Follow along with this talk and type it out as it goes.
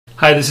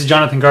Hi, this is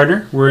Jonathan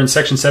Gardner. We're in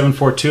section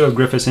 742 of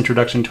Griffith's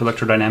Introduction to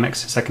Electrodynamics,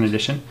 second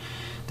edition.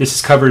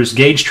 This covers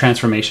gauge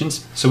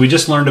transformations. So we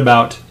just learned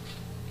about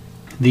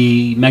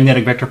the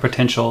magnetic vector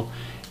potential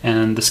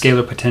and the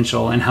scalar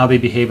potential and how they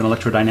behave in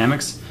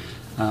electrodynamics,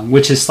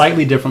 which is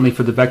slightly differently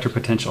for the vector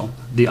potential.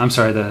 The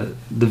scalar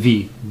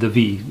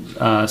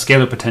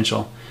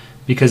potential,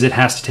 because it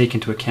has to take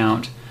into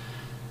account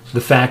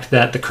the fact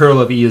that the curl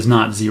of E is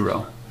not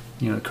zero.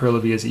 You know, the curl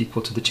of E is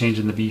equal to the change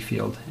in the V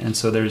field, and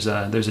so there's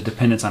a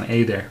dependence on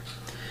A there.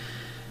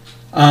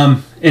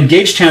 In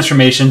gauge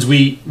transformations,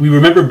 we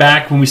remember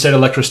back when we studied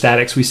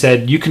electrostatics, we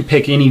said you can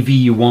pick any V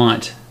you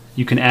want.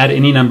 You can add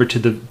any number to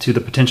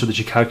the potential that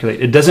you calculate.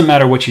 It doesn't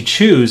matter what you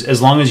choose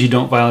as long as you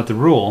don't violate the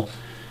rule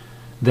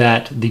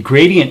that the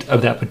gradient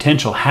of that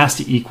potential has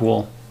to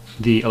equal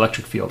the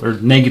electric field, or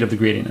negative the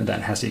gradient of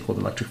that has to equal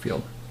the electric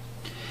field.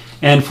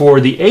 And for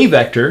the A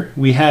vector,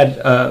 we had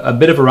a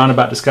bit of a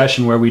roundabout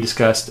discussion where we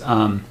discussed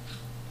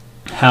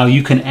how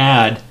you can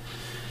add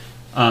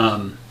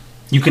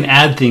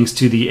things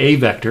to the A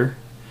vector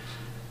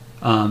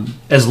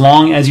as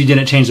long as you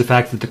didn't change the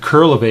fact that the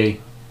curl of A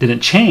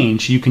didn't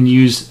change. You can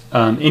use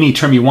any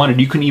term you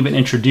wanted. You can even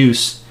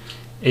introduce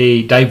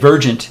a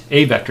divergent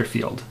A vector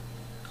field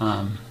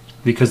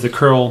because the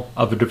curl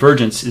of a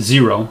divergence is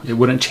zero. It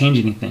wouldn't change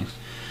anything.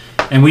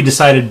 And we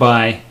decided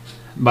by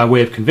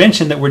way of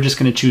convention that we're just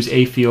going to choose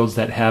A fields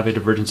that have a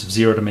divergence of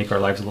zero to make our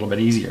lives a little bit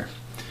easier.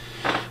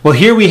 Well,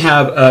 here we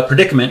have a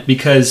predicament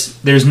because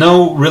there's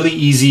no really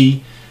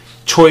easy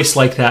choice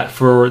like that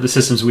for the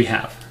systems we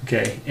have.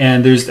 Okay,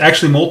 and there's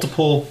actually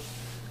multiple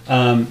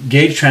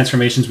gauge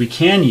transformations we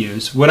can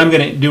use. What I'm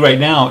going to do right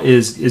now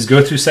is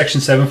go through section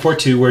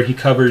 742 where he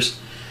covers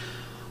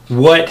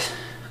what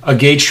a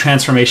gauge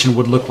transformation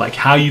would look like,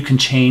 how you can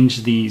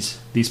change these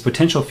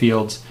potential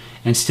fields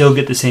and still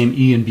get the same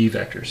E and B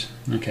vectors.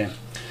 Okay,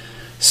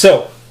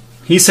 so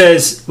he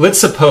says, let's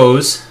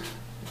suppose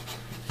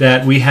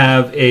that we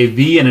have a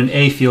V and an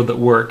A field that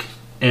work,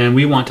 and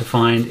we want to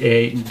find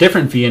a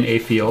different V and A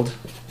field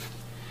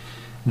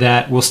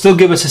that will still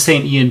give us the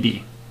same E and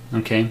B.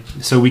 Okay,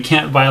 so we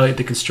can't violate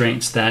the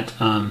constraints that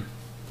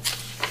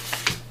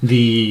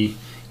the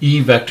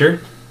E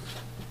vector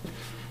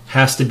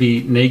has to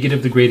be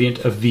negative the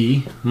gradient of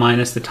V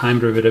minus the time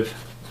derivative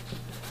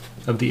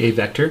of the A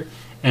vector,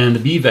 and the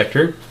B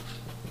vector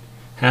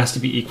has to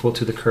be equal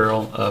to the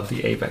curl of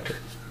the A vector.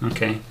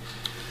 Okay.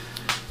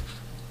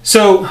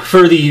 So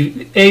for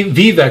the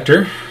V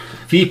vector,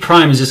 V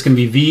prime is just going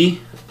to be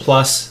V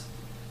plus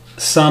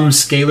some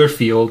scalar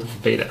field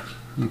beta.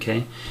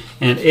 Okay.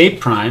 And A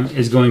prime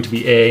is going to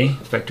be A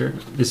vector,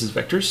 this is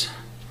vectors,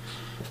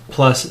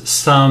 plus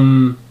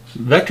some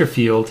vector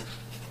field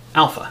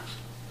alpha.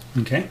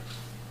 Okay.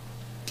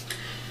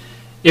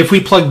 If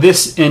we plug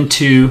this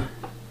into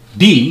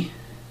B,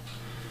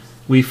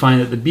 we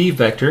find that the B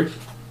vector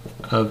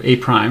of A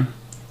prime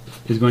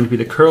is going to be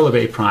the curl of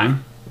A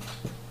prime,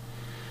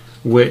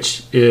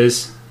 which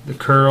is the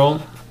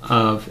curl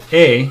of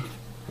A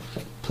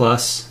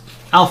plus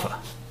alpha.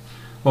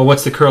 Well,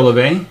 what's the curl of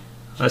A?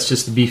 That's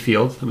just the B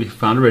field that we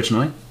found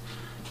originally,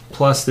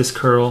 plus this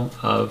curl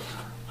of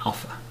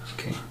alpha.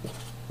 Okay.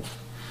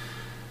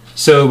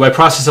 So by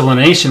process of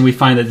elimination, we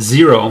find that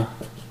zero,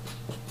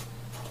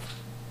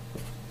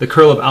 the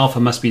curl of alpha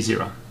must be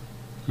zero.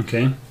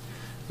 Okay.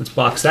 Let's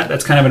box that.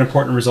 That's kind of an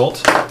important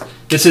result.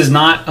 This is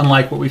not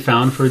unlike what we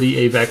found for the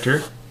A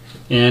vector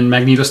in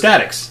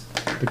magnetostatics.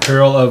 The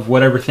curl of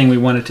whatever thing we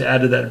wanted to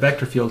add to that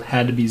vector field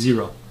had to be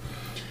zero.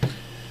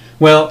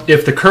 Well,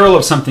 if the curl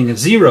of something is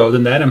zero,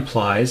 then that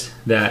implies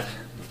that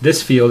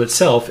this field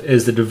itself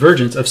is the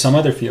divergence of some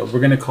other field.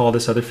 We're going to call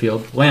this other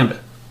field lambda.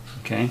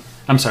 Okay?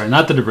 I'm sorry,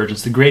 not the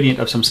divergence, the gradient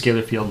of some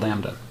scalar field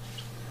lambda.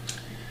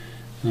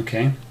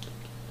 Okay?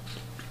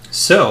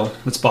 So,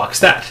 let's box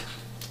that.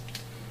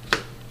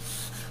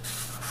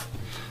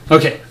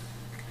 Okay,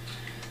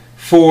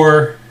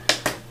 for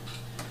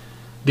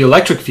the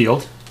electric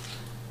field,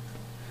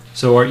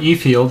 so our E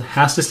field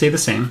has to stay the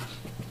same.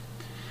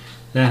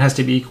 That has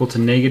to be equal to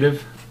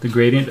negative the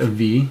gradient of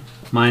V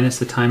minus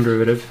the time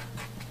derivative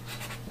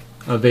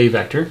of A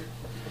vector.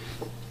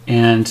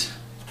 And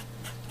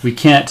we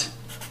can't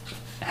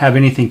have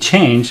anything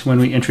change when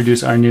we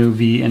introduce our new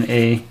V and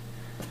A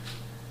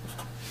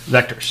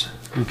vectors.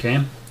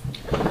 Okay,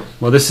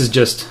 well, this is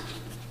just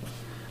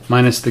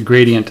minus the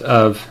gradient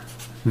of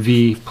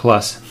V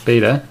plus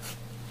beta,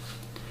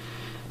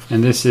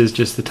 and this is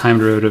just the time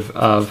derivative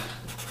of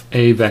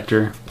A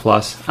vector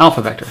plus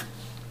alpha vector.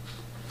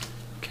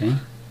 Okay,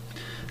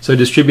 so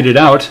distributed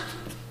out,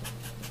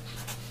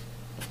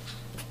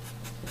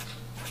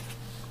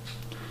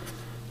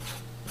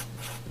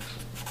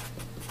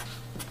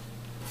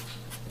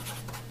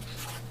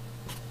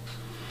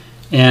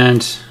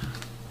 and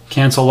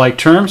cancel like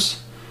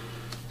terms,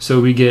 so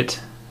we get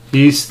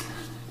these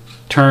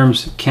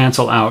terms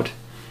cancel out.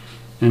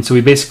 And so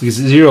we basically,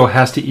 zero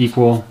has to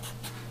equal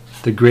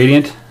the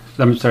gradient,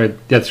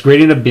 that's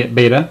gradient of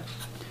beta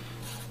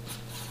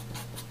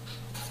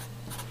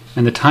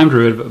and the time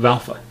derivative of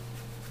alpha.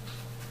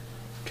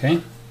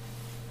 Okay?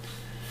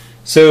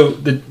 So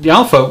the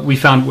alpha we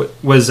found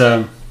was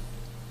the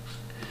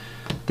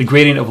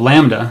gradient of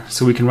lambda,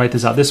 so we can write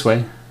this out this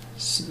way.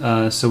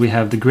 So we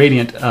have the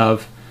gradient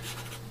of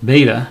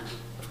beta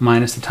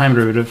minus the time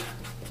derivative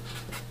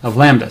of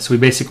lambda. So we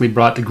basically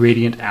brought the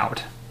gradient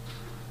out.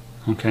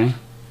 Okay?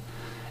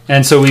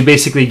 And so we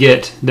basically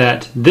get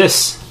that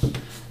this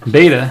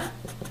beta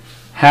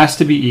has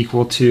to be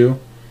equal to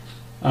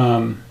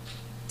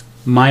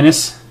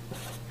minus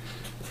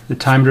the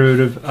time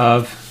derivative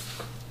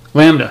of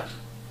lambda.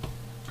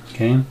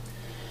 Okay?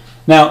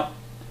 Now,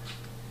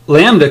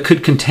 lambda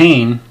could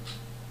contain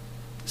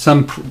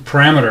some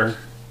parameter.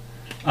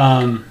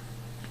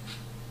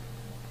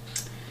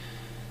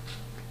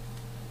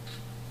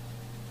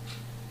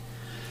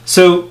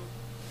 So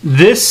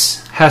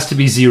this has to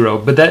be 0,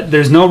 but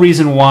there's no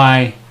reason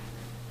why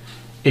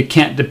it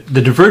can't.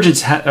 The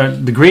divergence,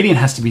 the gradient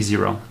has to be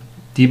 0.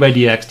 D by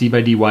dx, d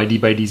by dy, d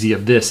by dz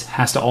of this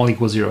has to all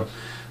equal 0.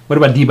 What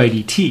about d by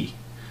dt?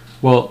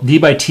 Well, d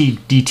by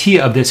dt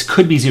of this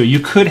could be 0. You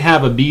could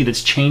have a b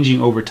that's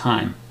changing over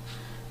time.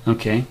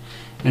 Okay,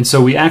 and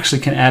so we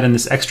actually can add in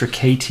this extra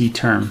kt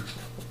term.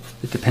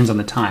 It depends on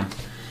the time,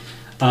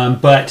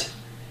 but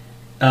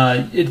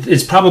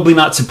it's probably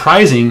not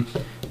surprising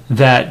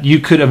that you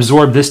could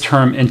absorb this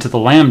term into the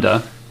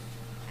lambda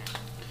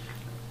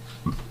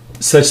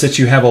such that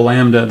you have a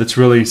lambda that's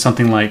really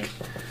something like,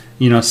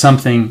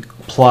 something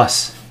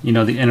plus,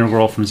 the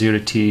integral from 0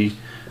 to t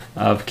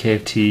of k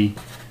of t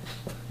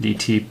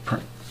dt.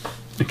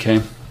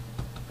 Okay.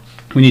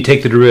 When you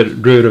take the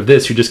derivative of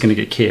this, you're just going to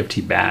get k of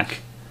t back.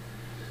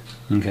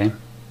 Okay.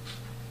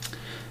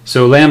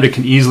 So lambda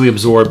can easily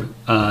absorb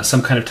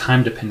some kind of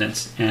time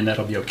dependence, and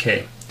that'll be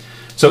okay.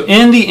 So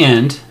in the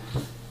end,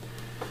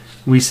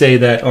 we say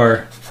that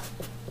our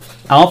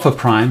alpha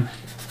prime,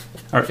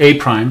 our a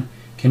prime,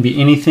 can be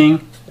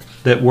anything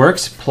that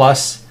works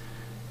plus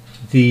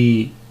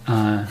the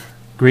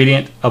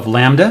gradient of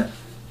lambda.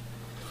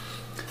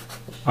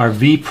 Our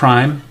v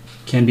prime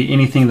can be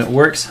anything that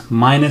works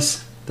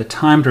minus the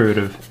time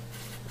derivative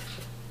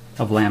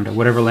of lambda,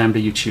 whatever lambda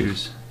you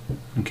choose.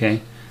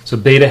 Okay, so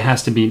beta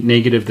has to be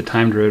negative the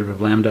time derivative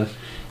of lambda,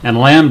 and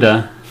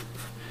lambda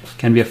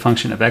can be a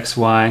function of x,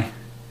 y,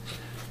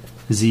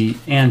 z,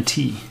 and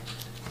t.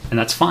 And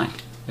that's fine.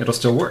 It'll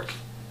still work.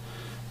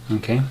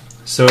 Okay,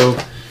 so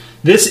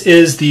this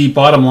is the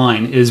bottom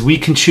line, is we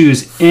can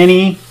choose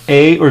any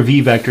a or v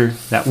vector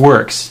that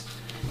works,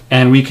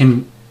 and we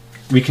can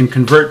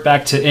convert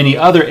back to any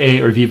other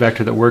a or v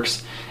vector that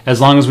works as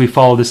long as we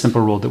follow this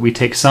simple rule that we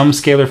take some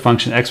scalar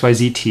function x, y,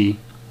 z, t,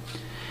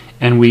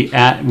 and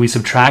we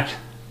subtract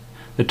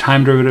the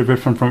time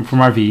derivative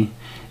from our v,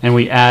 and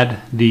we add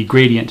the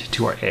gradient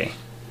to our a,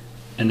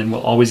 and then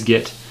we'll always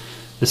get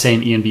the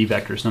same e and b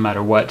vectors no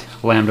matter what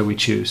lambda we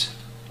choose.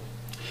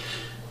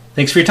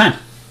 Thanks for your time.